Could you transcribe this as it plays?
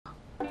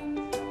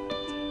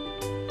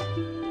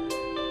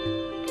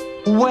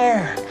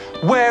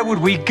Where would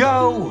we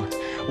go?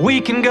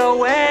 We can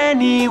go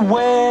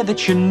anywhere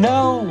that you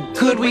know.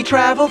 Could we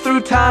travel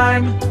through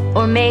time?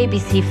 Or maybe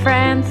see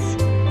France?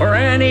 Or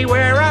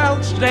anywhere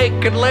else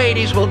naked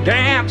ladies will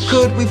dance.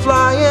 Could we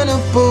fly in a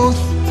booth?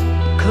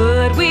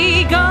 Could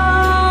we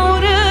go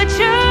to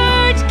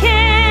church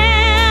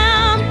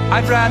camp?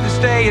 I'd rather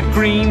stay at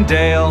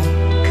Greendale.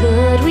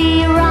 Could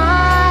we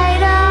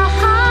ride a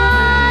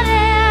hot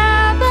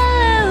air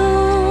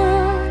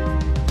balloon?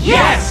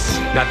 Yes!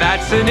 Now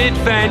that's an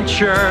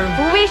adventure.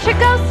 We should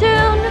go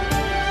soon.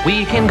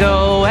 We can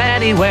go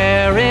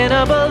anywhere in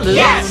a balloon.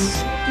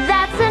 Yes!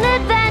 That's an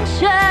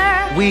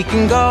adventure. We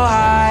can go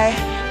high.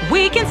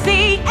 We can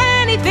see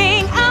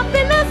anything up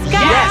in the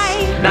sky.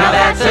 Yes! Now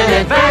that's an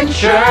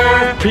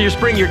adventure. Please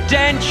bring your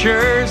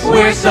dentures.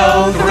 We're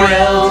so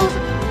thrilled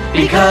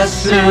because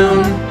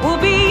soon We'll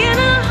be in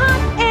a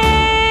hot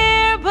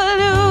air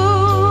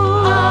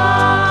balloon.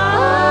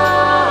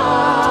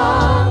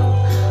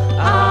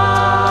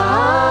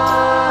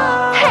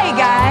 Hey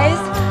guys,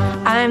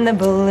 I'm the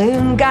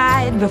balloon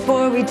guide.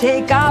 Before we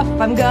take off,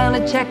 I'm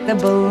gonna check the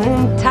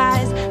balloon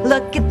ties.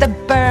 Look at the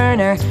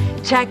burner,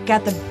 check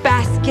out the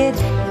basket.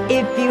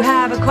 If you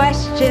have a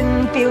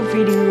question, feel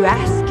free to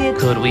ask it.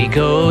 could we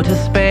go to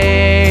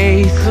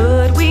space?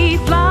 Could we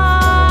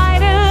fly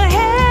to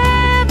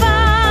heaven?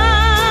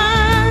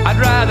 I'd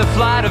rather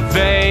fly to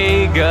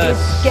Vegas.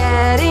 It's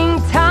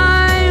getting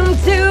time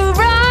to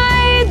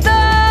ride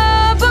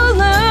the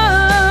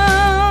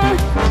balloon.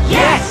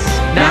 Yes!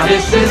 Now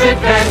this is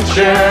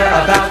adventure,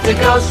 about to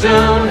go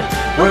soon.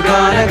 We're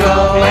gonna go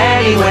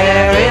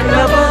anywhere in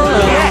the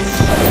balloon. Yes!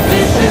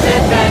 This is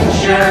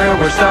adventure,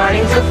 we're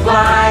starting to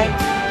fly.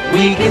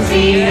 We can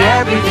see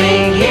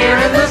everything here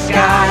in the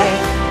sky.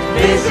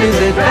 This is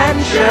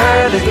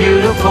adventure, this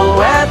beautiful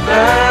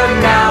weather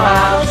now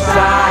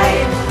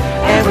outside.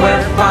 And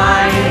we're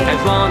fine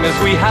As long as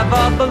we have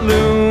a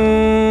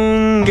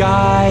balloon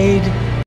guide.